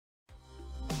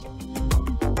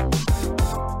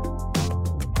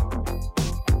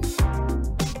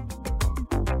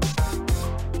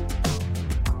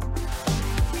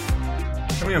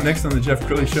Coming up next on the Jeff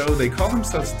Crilley Show, they call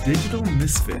themselves Digital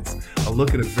Misfits. A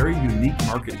look at a very unique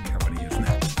marketing company is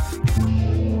next.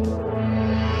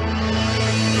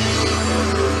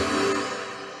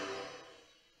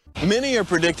 Many are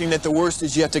predicting that the worst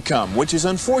is yet to come, which is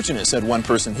unfortunate, said one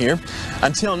person here.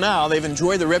 Until now, they've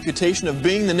enjoyed the reputation of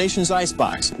being the nation's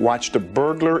icebox. Watched a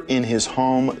burglar in his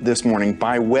home this morning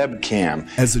by webcam.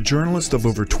 As a journalist of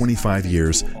over 25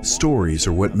 years, stories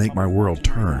are what make my world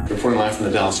turn. Reporting live from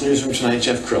the Dallas newsroom tonight,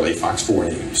 Jeff Crilley, Fox 4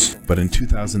 News. But in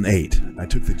 2008, I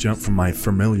took the jump from my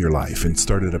familiar life and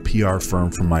started a PR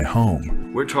firm from my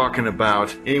home. We're talking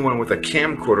about anyone with a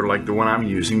camcorder like the one I'm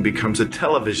using becomes a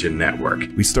television network.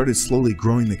 We started slowly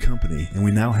growing the company, and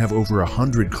we now have over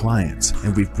 100 clients,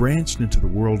 and we've branched into the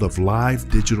world of live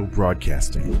digital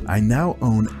broadcasting. I now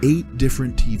own 8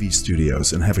 different TV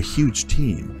studios and have a huge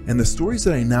team, and the stories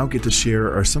that I now get to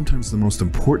share are sometimes the most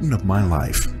important of my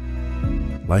life.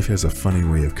 Life has a funny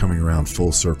way of coming around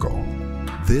full circle.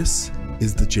 This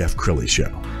is the Jeff Crilley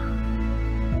Show.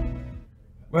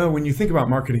 Well, when you think about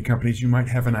marketing companies, you might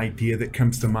have an idea that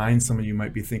comes to mind. Some of you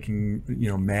might be thinking,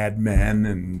 madmen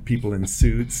and people in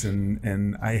suits.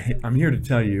 And I'm here to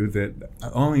tell you that I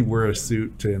only wear a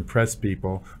suit to impress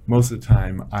people. Most of the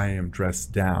time, I am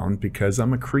dressed down because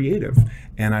I'm a creative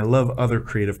and I love other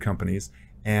creative companies.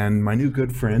 And my new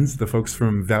good friends, the folks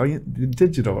from Valynt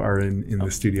Digital, are in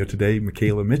the studio today.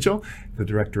 Makayla Mitchell, the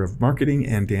Director of Marketing,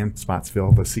 and Dan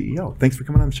Spottsville, the CEO. Thanks for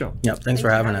coming on the show. Yep, thanks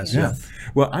for having us. Yeah.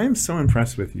 Well, I am so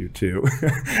impressed with you, too.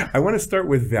 I want to start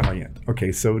with Valynt.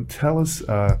 Okay, so tell us,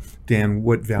 Dan,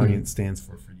 what Valynt stands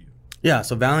for you. Yeah,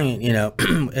 so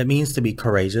Valynt, it means to be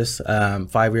courageous.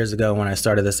 5 years ago when I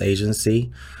started this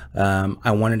agency,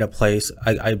 I wanted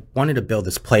I wanted to build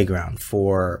this playground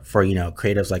for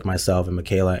creatives like myself and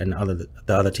Makayla and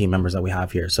the other team members that we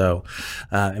have here. So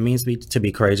it means to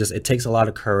be courageous. It takes a lot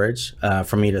of courage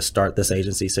for me to start this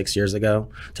agency 6 years ago.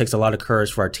 It takes a lot of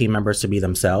courage for our team members to be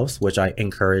themselves, which I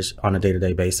encourage on a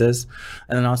day-to-day basis.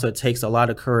 And then also it takes a lot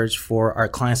of courage for our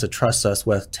clients to trust us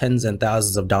with tens and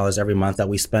thousands of dollars every month that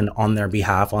we spend on their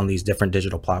behalf on these different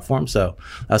digital platforms. So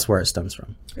that's where it stems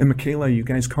from. And Makayla, you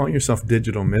guys call yourself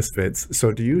Digital Misfits.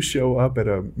 So do you show up at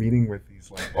a meeting with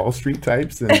these Wall Street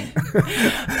types? And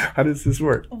how does this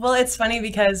work? Well, it's funny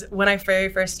because when I very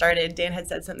first started, Dan had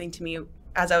said something to me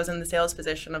as I was in the sales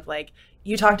position of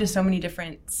you talk to so many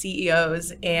different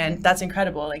CEOs and that's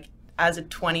incredible. As a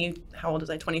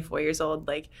 24 years old,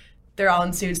 they're all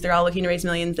in suits, they're all looking to raise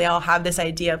millions. They all have this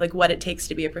idea of what it takes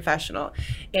to be a professional.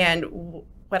 And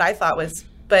what I thought was,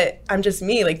 but I'm just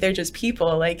me, they're just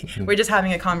people, we're just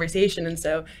having a conversation. And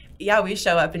so, yeah, we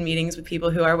show up in meetings with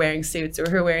people who are wearing suits or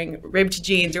who are wearing ripped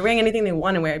jeans or wearing anything they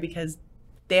want to wear because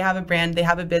they have a brand, they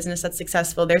have a business that's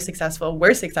successful, they're successful,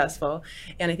 we're successful.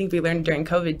 And I think we learned during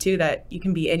COVID too that you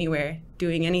can be anywhere,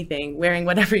 doing anything, wearing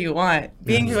whatever you want,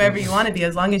 being whoever you want to be,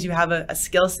 as long as you have a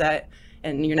skill set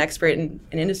and you're an expert in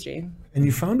an industry. And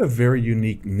you found a very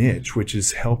unique niche, which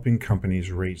is helping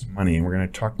companies raise money. And we're going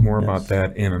to talk more about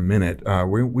that in a minute.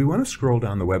 We want to scroll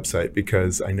down the website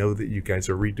because I know that you guys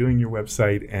are redoing your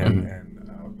website,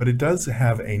 but it does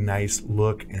have a nice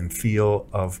look and feel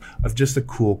of just a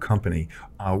cool company.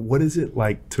 What is it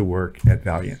like to work at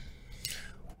Valynt?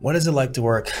 What is it like to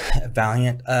work at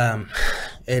Valynt?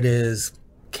 It is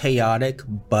chaotic,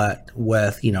 but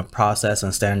with process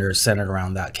and standards centered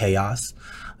around that chaos.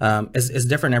 It's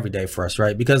different every day for us,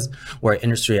 right? Because we're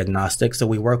industry agnostic. So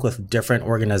we work with different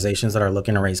organizations that are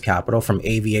looking to raise capital, from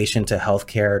aviation to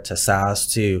healthcare to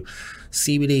SaaS to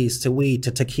CBDs to weed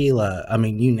to tequila. I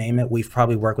mean, you name it, we've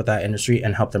probably worked with that industry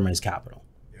and helped them raise capital.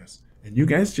 Yes. And you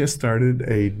guys just started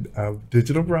a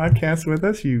digital broadcast with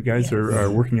us. You guys are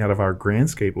working out of our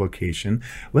Grandscape location.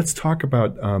 Let's talk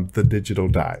about the digital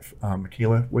dive.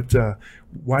 Makayla,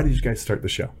 why did you guys start the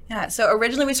show? Yeah, so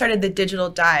originally we started the digital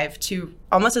dive to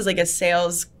almost as a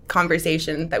sales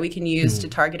conversation that we can use to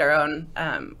target our own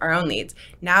leads.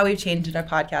 Now we've changed our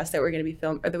podcast that we're going to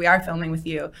be that we are filming with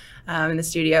you in the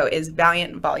studio is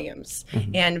Valynt Volumes.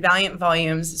 And Valynt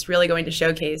Volumes is really going to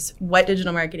showcase what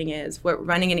digital marketing is, what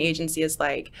running an agency is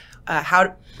like, how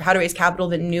to raise capital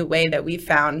the new way that we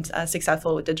found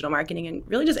successful with digital marketing, and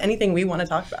really just anything we want to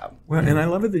talk about. Well, and I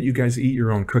love it that you guys eat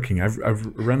your own cooking. I've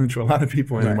run into a lot of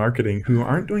people in marketing who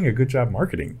aren't doing a good job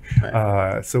marketing.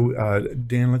 So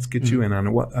Dan, let's get you in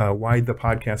on why the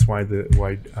podcast, why do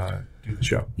the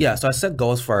show? Yeah, so I set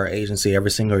goals for our agency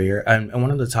every single year, and one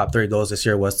of the top 3 goals this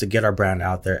year was to get our brand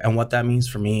out there. And what that means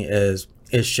for me is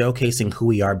showcasing who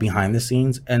we are behind the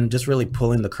scenes and just really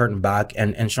pulling the curtain back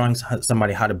and showing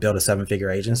somebody how to build a 7-figure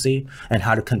agency and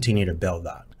how to continue to build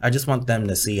that. I just want them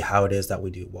to see how it is that we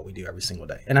do what we do every single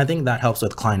day. And I think that helps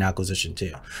with client acquisition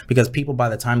too, because people, by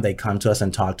the time they come to us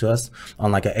and talk to us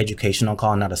on like an educational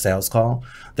call, not a sales call,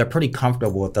 they're pretty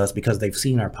comfortable with us because they've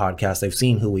seen our podcast, they've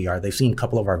seen who we are, they've seen a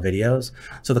couple of our videos.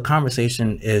 So the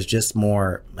conversation is just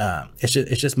more, it's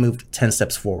just moved 10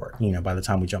 steps forward, by the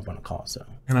time we jump on a call. So.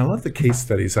 And I love the case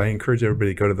studies. I encourage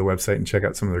everybody to go to the website and check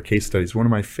out some of their case studies. One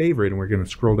of my favorite, and we're going to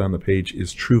scroll down the page,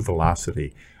 is True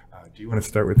Velocity. Do you want to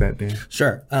start with that, Dan?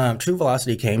 Sure. True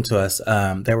Velocity came to us.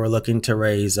 They were looking to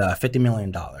raise $50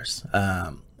 million.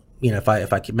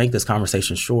 If I could make this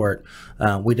conversation short,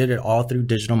 we did it all through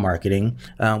digital marketing.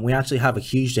 We actually have a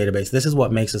huge database. This is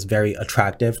what makes us very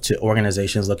attractive to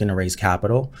organizations looking to raise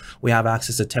capital. We have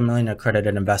access to 10 million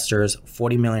accredited investors,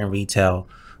 40 million retail,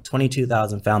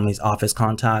 22,000 families, office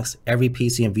contacts. Every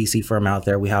PC and VC firm out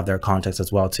there, we have their contacts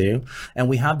as well too. And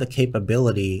we have the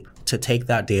capability to take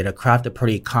that data, craft a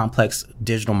pretty complex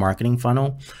digital marketing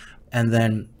funnel, and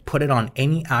then put it on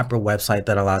any app or website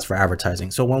that allows for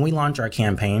advertising. So when we launch our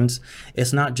campaigns,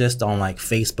 it's not just on like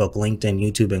Facebook, LinkedIn,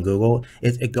 YouTube, and Google.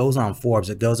 It goes on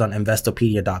Forbes, it goes on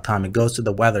Investopedia.com, it goes to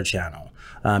the Weather Channel.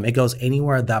 It goes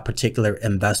anywhere that particular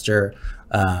investor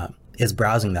is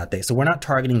browsing that day. So we're not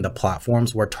targeting the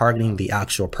platforms, we're targeting the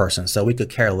actual person. So we could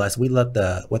care less. We let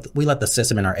the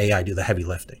system and our AI do the heavy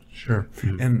lifting. Sure.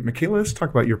 And Makayla, let's talk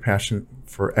about your passion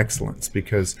for excellence,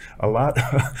 because a lot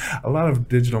of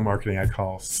digital marketing I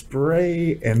call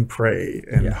spray and pray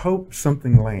and hope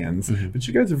something lands. But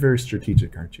you guys are very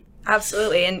strategic, aren't you?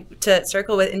 Absolutely. And to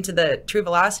circle into the True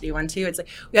Velocity one too, it's like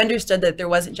we understood that there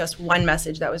wasn't just one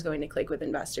message that was going to click with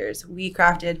investors. We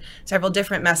crafted several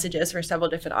different messages for several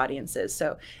different audiences.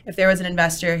 So if there was an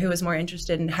investor who was more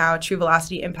interested in how True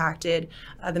Velocity impacted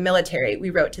the military,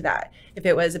 we wrote to that. If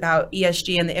it was about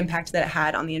ESG and the impact that it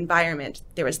had on the environment,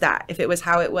 there was that. If it was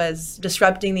how it was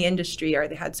disrupting the industry or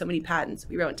they had so many patents,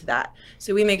 we wrote to that.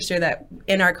 So we make sure that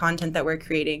in our content that we're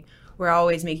creating, we're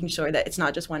always making sure that it's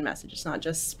not just one message. It's not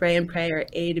just spray and pray or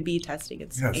A to B testing.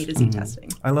 It's A to Z testing.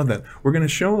 I love that. We're going to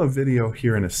show a video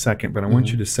here in a second, but I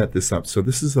want you to set this up. So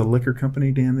this is a liquor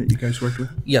company, Dan, that you guys worked with?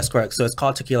 Yes, correct. So it's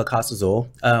called Tequila Casa Azul.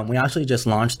 We actually just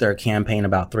launched their campaign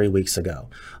about 3 weeks ago.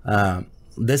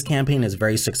 This campaign is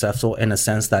very successful in a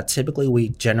sense that typically we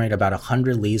generate about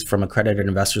 100 leads from accredited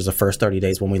investors the first 30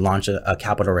 days when we launch a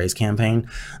capital raise campaign.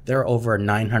 There are over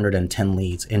 910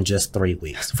 leads in just 3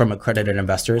 weeks from accredited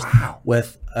investors. Wow.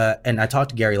 And I talked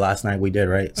to Gary last night, we did,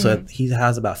 right? So he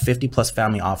has about 50 plus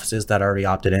family offices that already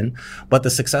opted in. But the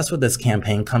success with this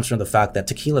campaign comes from the fact that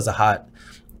tequila is a hot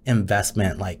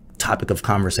investment topic of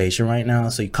conversation right now.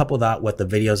 So you couple that with the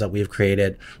videos that we've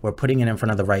created, we're putting it in front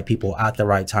of the right people at the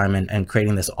right time and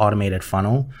creating this automated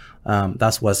funnel.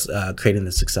 That's what's creating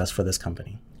the success for this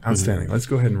company. Outstanding. Let's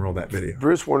go ahead and roll that video.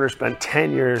 Bruce Warner spent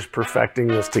 10 years perfecting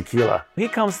this tequila. He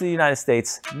comes to the United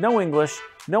States, no English,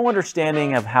 no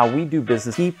understanding of how we do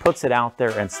business. He puts it out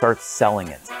there and starts selling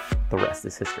it. The rest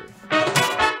is history.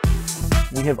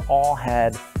 We have all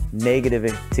had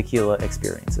negative tequila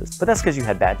experiences, but that's because you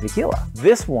had bad tequila.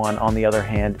 This one, on the other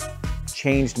hand,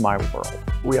 changed my world.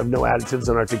 We have no additives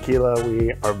in our tequila.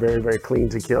 We are very, very clean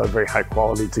tequila, very high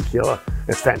quality tequila.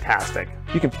 It's fantastic.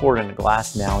 You can pour it in a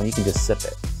glass now and you can just sip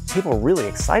it. People are really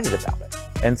excited about it.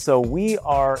 And so we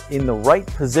are in the right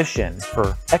position for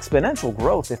exponential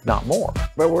growth, if not more.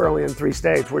 But we're only in 3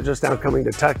 states. We're just now coming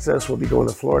to Texas. We'll be going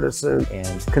to Florida soon.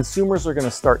 And consumers are going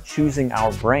to start choosing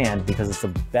our brand because it's a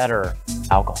better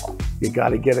alcohol. You got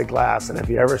to get a glass. And if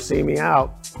you ever see me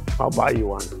out, I'll buy you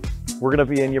one. We're going to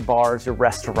be in your bars, your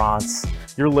restaurants,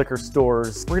 your liquor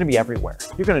stores. We're going to be everywhere.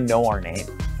 You're going to know our name.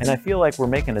 And I feel like we're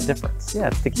making a difference. Yeah,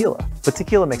 it's tequila. But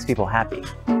tequila makes people happy.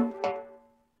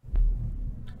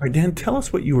 All right, Dan, tell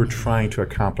us what you were trying to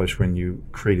accomplish when you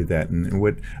created that, and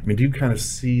what, I mean, do you kind of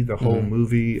see the whole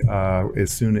movie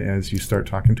as soon as you start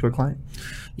talking to a client?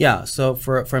 Yeah, so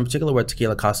for in particular with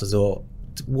Tequila Casa Azul,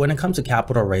 when it comes to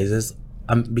capital raises,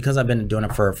 because I've been doing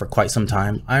it for quite some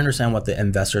time, I understand what the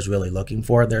investor is really looking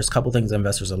for. There's a couple things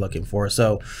investors are looking for.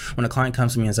 So when a client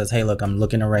comes to me and says, hey, look, I'm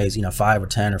looking to raise, $5 or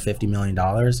 10 or $50 million,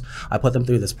 I put them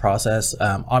through this process.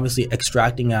 Obviously,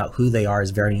 extracting out who they are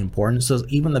is very important. So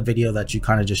even the video that you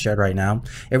kind of just shared right now,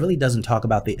 it really doesn't talk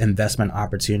about the investment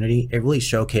opportunity. It really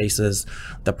showcases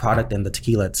the product and the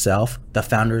tequila itself, the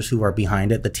founders who are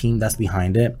behind it, the team that's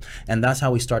behind it. And that's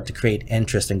how we start to create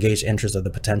interest, engage interest of the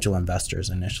potential investors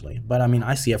initially. But I mean,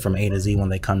 I see it from A to Z when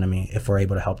they come to me, if we're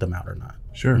able to help them out or not.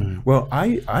 Sure. Well,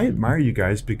 I admire you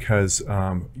guys because,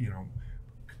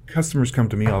 customers come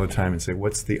to me all the time and say,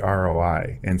 what's the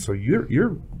ROI? And so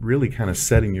you're really kind of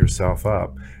setting yourself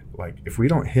up like, if we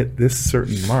don't hit this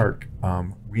certain mark,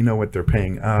 we know what they're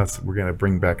paying us. We're going to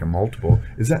bring back a multiple.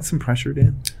 Is that some pressure,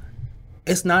 Dan?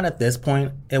 It's not at this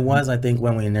point. It was, I think,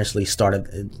 when we initially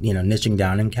started, niching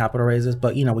down in capital raises.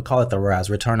 But, we call it the RAS,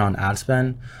 return on ad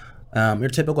spend. Your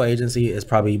typical agency is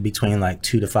probably between like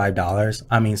 $2 to $5.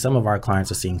 I mean, some of our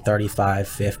clients are seeing 35,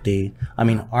 50. I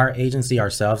mean, our agency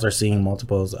ourselves are seeing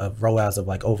multiples of ROAS of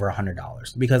like over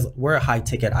 $100 because we're a high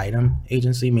ticket item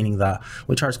agency, meaning that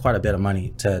we charge quite a bit of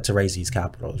money to raise these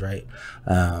capitals, right?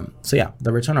 So yeah,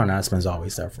 the return on ad spend is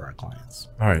always there for our clients.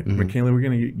 All right, Makayla, we're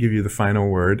going to give you the final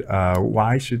word.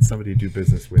 Why should somebody do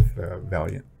business with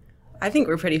Valynt? I think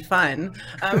we're pretty fun,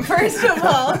 first of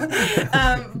all.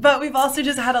 But we've also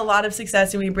just had a lot of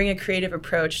success, and we bring a creative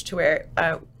approach to where,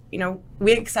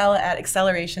 we excel at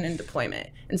acceleration and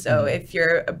deployment. And so if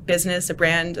you're a business, a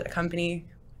brand, a company,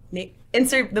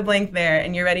 insert the blank there,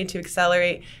 and you're ready to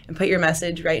accelerate and put your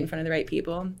message right in front of the right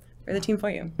people, we're the team for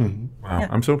you. Wow, yeah.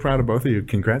 I'm so proud of both of you.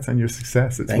 Congrats on your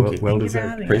success. It's well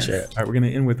deserved. Appreciate it. All right, we're going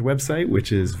to end with the website,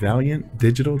 which is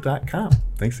valyntdigital.com.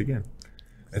 Thanks again.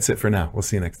 That's it for now. We'll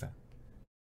see you next time.